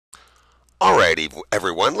Alrighty,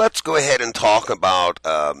 everyone, let's go ahead and talk about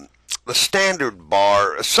the standard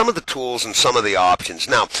bar, some of the tools and some of the options.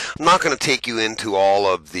 Now, I'm not going to take you into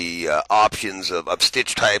all of the options of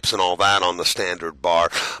stitch types and all that on the standard bar,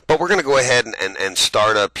 but we're going to go ahead and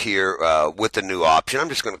start up here with the new option. I'm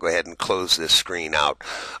just going to go ahead and close this screen out.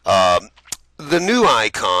 The new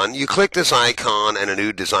icon, you click this icon and a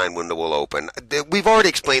new design window will open. We've already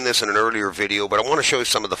explained this in an earlier video, but I want to show you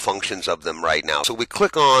some of the functions of them right now. So we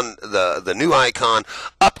click on the new icon,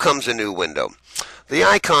 up comes a new window. The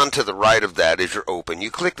icon to the right of that is your open.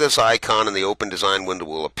 You click this icon and the open design window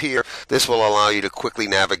will appear. This will allow you to quickly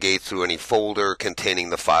navigate through any folder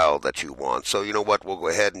containing the file that you want. So you know what, we'll go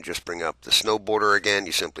ahead and just bring up the snowboarder again.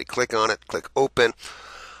 You simply click on it, click open,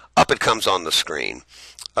 up it comes on the screen.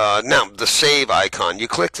 Now, the save icon, you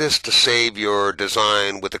click this to save your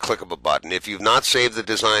design with the click of a button. If you've not saved the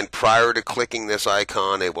design prior to clicking this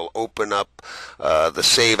icon, it will open up the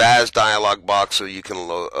Save As dialog box so you can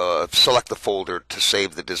select the folder to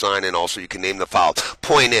save the design, and also you can name the file.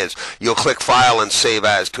 Point is, you'll click File and Save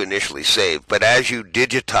As to initially save, but as you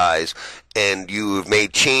digitize and you've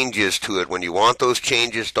made changes to it, when you want those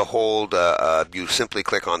changes to hold, you simply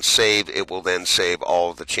click on Save. It will then save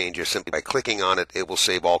all of the changes. Simply by clicking on it, it will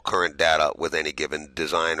save all current data with any given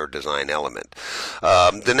design or design element.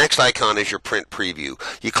 The next icon is your print preview.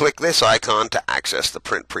 You click this icon to access the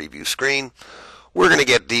print preview screen. We're going to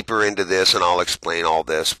get deeper into this and I'll explain all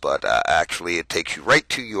this, but actually it takes you right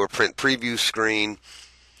to your print preview screen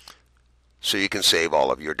so you can save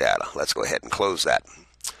all of your data. Let's go ahead and close that.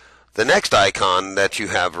 The next icon that you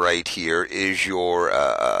have right here is your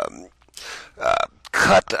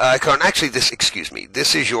cut icon. Actually,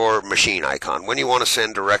 this is your machine icon. When you want to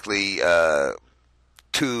send directly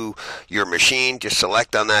to your machine, just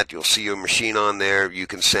select on that. You'll see your machine on there. You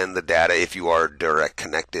can send the data if you are direct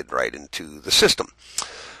connected right into the system.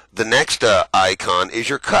 The next icon is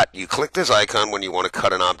your cut. You click this icon when you want to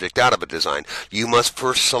cut an object out of a design. You must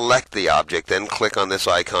first select the object, then click on this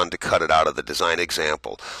icon to cut it out of the design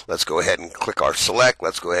example. Let's go ahead and click our select.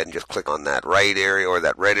 Let's go ahead and just click on that right area or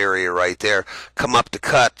that red area right there. Come up to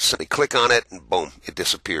cut, simply click on it, and boom, it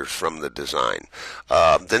disappears from the design.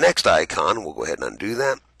 The next icon, we'll go ahead and undo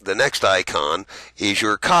that. The next icon is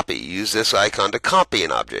your copy. Use this icon to copy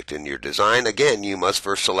an object in your design. Again, you must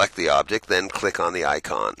first select the object, then click on the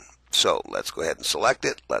icon. So let's go ahead and select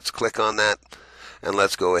it. Let's click on that, and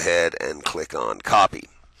let's go ahead and click on copy.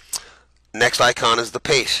 Next icon is the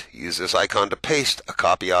paste. Use this icon to paste a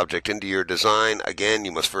copy object into your design. Again,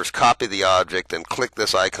 you must first copy the object, then click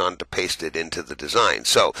this icon to paste it into the design.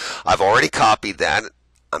 So I've already copied that.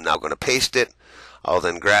 I'm now going to paste it. I'll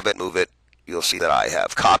then grab it, move it. You'll see that I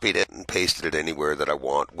have copied it and pasted it anywhere that I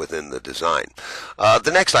want within the design.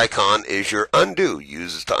 The next icon is your undo.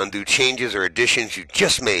 Use it to undo changes or additions you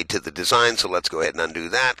just made to the design. So let's go ahead and undo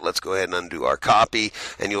that. Let's go ahead and undo our copy.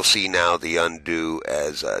 And you'll see now the undo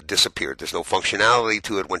has disappeared. There's no functionality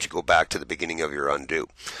to it once you go back to the beginning of your undo.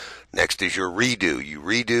 Next is your redo.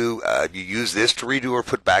 You use this to redo or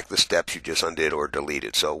put back the steps you just undid or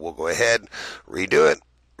deleted. So we'll go ahead, redo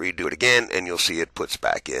it again, and you'll see it puts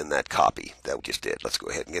back in that copy that we just did. Let's go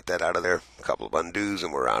ahead and get that out of there. A couple of undos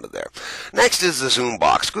and we're out of there. Next is the zoom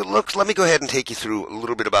box. Good looks. Let me go ahead and take you through a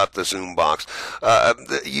little bit about the zoom box.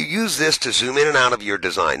 You use this to zoom in and out of your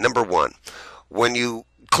design. Number one, when you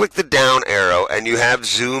click the down arrow and you have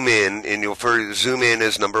zoom in, and you'll zoom in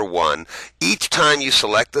is number one. Each time you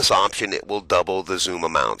select this option, it will double the zoom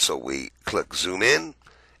amount. So we click zoom in,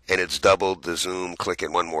 and it's doubled the zoom. Click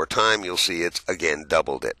it one more time, you'll see it's again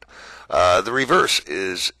doubled it. The reverse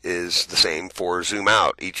is the same for zoom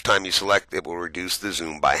out. Each time you select, it will reduce the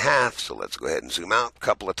zoom by half. So let's go ahead and zoom out a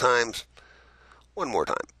couple of times. One more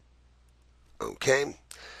time. Okay.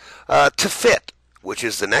 To fit, which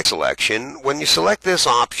is the next selection, when you select this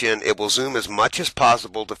option, it will zoom as much as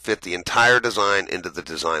possible to fit the entire design into the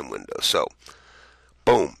design window. So,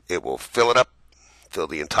 boom, it will fill it up. Fill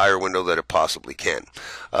the entire window that it possibly can.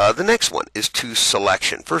 The next one is to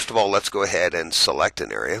selection. First of all, let's go ahead and select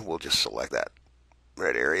an area. We'll just select that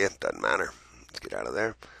red area. Doesn't matter. Let's get out of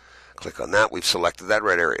there. Click on that. We've selected that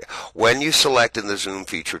red area. When you select in the zoom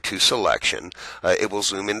feature to selection, it will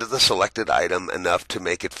zoom into the selected item enough to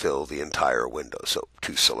make it fill the entire window. So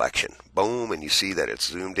to selection. Boom, and you see that it's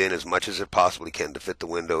zoomed in as much as it possibly can to fit the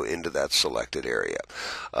window into that selected area.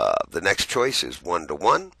 The next choice is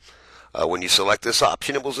one-to-one. When you select this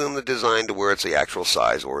option, it will zoom the design to where it's the actual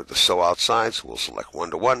size or the sew out size. We'll select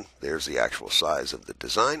one-to-one. There's the actual size of the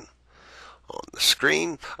design. on the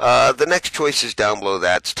screen. The next choice is down below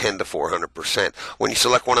that. It's 10 to 400%. When you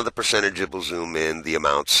select one of the percentage, it will zoom in the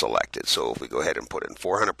amount selected. So if we go ahead and put in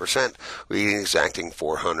 400%, we're exacting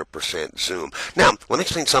 400% zoom. Now, let me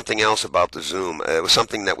explain something else about the zoom. It was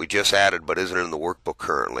something that we just added but isn't in the workbook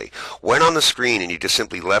currently. When on the screen and you just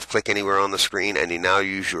simply left click anywhere on the screen and you now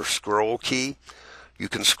use your scroll key, you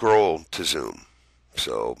can scroll to zoom.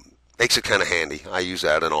 So makes it kind of handy. I use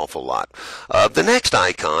that an awful lot. The next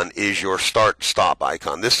icon is your start-stop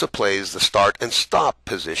icon. This displays the start and stop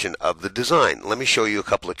position of the design. Let me show you a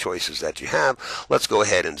couple of choices that you have. Let's go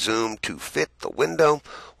ahead and zoom to fit the window.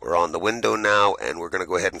 We're on the window now, and we're going to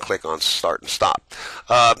go ahead and click on Start and Stop.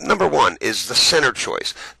 Number one is the center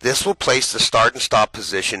choice. This will place the start and stop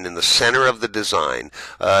position in the center of the design.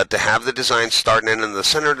 To have the design start and end in the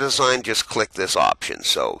center of the design, just click this option.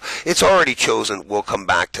 So it's already chosen. We'll come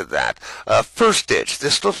back to that. First stitch.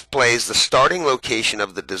 This displays the starting location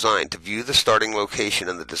of the design. To view the starting location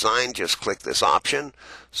in the design, just click this option.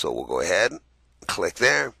 So we'll go ahead and click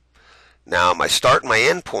there. Now, my start and my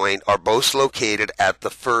end point are both located at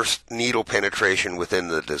the first needle penetration within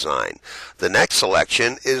the design. The next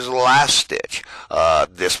selection is last stitch.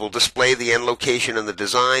 This will display the end location in the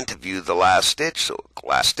design. To view the last stitch, so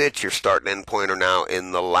last stitch, your start and end point are now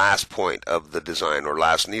in the last point of the design or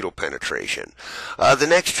last needle penetration. The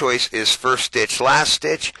next choice is first stitch, last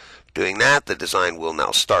stitch. Doing that, the design will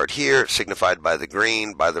now start here, signified by the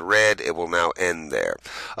green, by the red. It will now end there.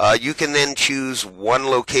 You can then choose one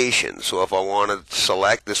location. So if I want to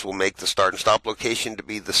select, this will make the start and stop location to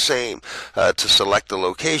be the same. To select the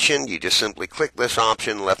location, you just simply click this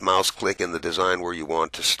option, left mouse click in the design where you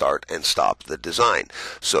want to start and stop the design.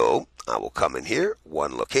 So I will come in here,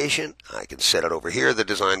 one location. I can set it over here. The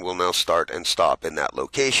design will now start and stop in that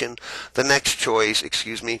location. The next choice,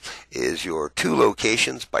 is your two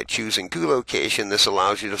locations. By choosing two location, this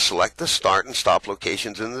allows you to select the start and stop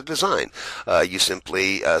locations in the design. You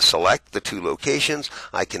simply select the two locations.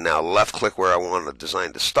 I can now left click where I want the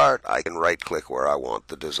design to start. I can right click where I want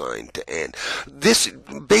the design to end. This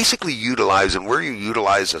basically utilizes, and where you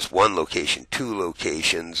utilize this one location, two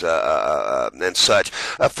locations, and such,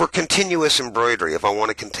 for continuous embroidery. If I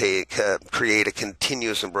want to create a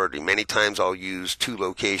continuous embroidery, many times I'll use two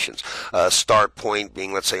locations. Start point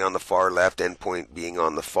being, let's say, on the far left, end point being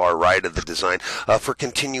on the far right of the design. For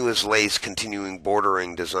continuous lace, continuing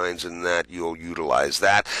bordering designs in that, you'll utilize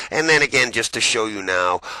that. And then again, just to show you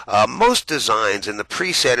now, most designs in the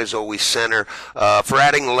preset is always center. For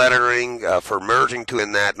adding lettering, for merging to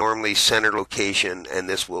in that, normally center location, and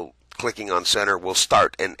this will, clicking on center, will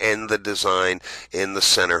start and end the design in the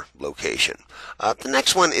center location. The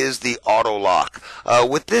next one is the auto lock.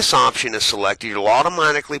 With this option is selected, you'll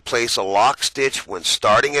automatically place a lock stitch when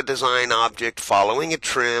starting a design object, following a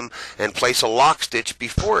trim, and place a lock stitch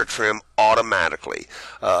before a trim automatically.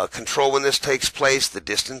 Control when this takes place, the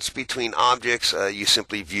distance between objects. You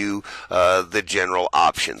simply view the general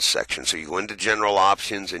options section. So you go into general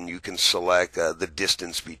options and you can select the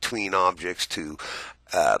distance between objects.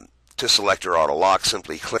 To select your auto lock,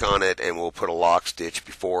 simply click on it and we'll put a lock stitch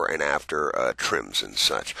before and after trims and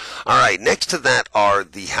such. Alright, next to that are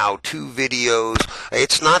the how-to videos.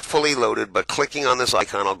 It's not fully loaded, but clicking on this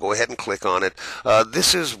icon, I'll go ahead and click on it.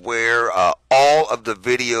 This is where all of the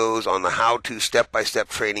videos on the how-to step-by-step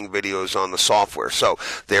training videos on the software. So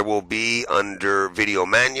there will be under video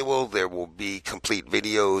manual, there will be complete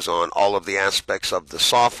videos on all of the aspects of the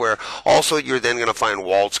software. Also, you're then going to find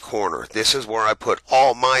Walt's Corner. This is where I put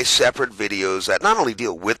all my separate videos that not only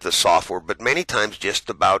deal with the software, but many times just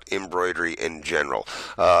about embroidery in general.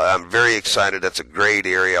 I'm very excited. That's a great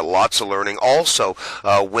area. Lots of learning. Also,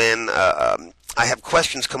 when I have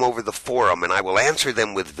questions come over the forum and I will answer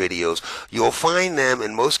them with videos. You'll find them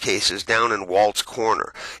in most cases down in Walt's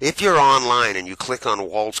Corner. If you're online and you click on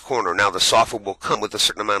Walt's Corner, now the software will come with a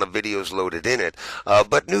certain amount of videos loaded in it,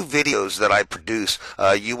 but new videos that I produce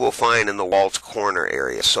you will find in the Walt's Corner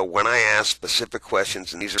area. So when I ask specific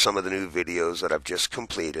questions, and these are some of the new videos that I've just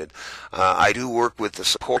completed, I do work with the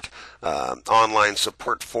support online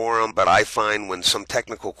support forum, but I find when some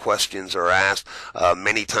technical questions are asked,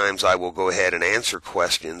 many times I will go ahead and answer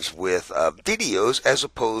questions with videos as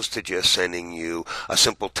opposed to just sending you a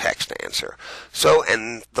simple text answer. So,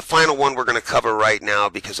 and the final one we're going to cover right now,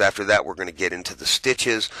 because after that we're going to get into the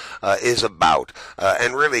stitches, is about.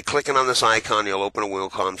 And really clicking on this icon, you'll open a wheel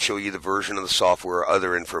column, show you the version of the software or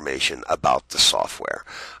other information about the software.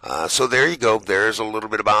 So there you go. There's a little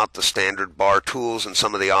bit about the standard bar tools and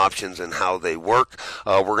some of the options and how they work.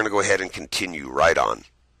 We're going to go ahead and continue right on.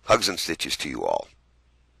 Hugs and stitches to you all.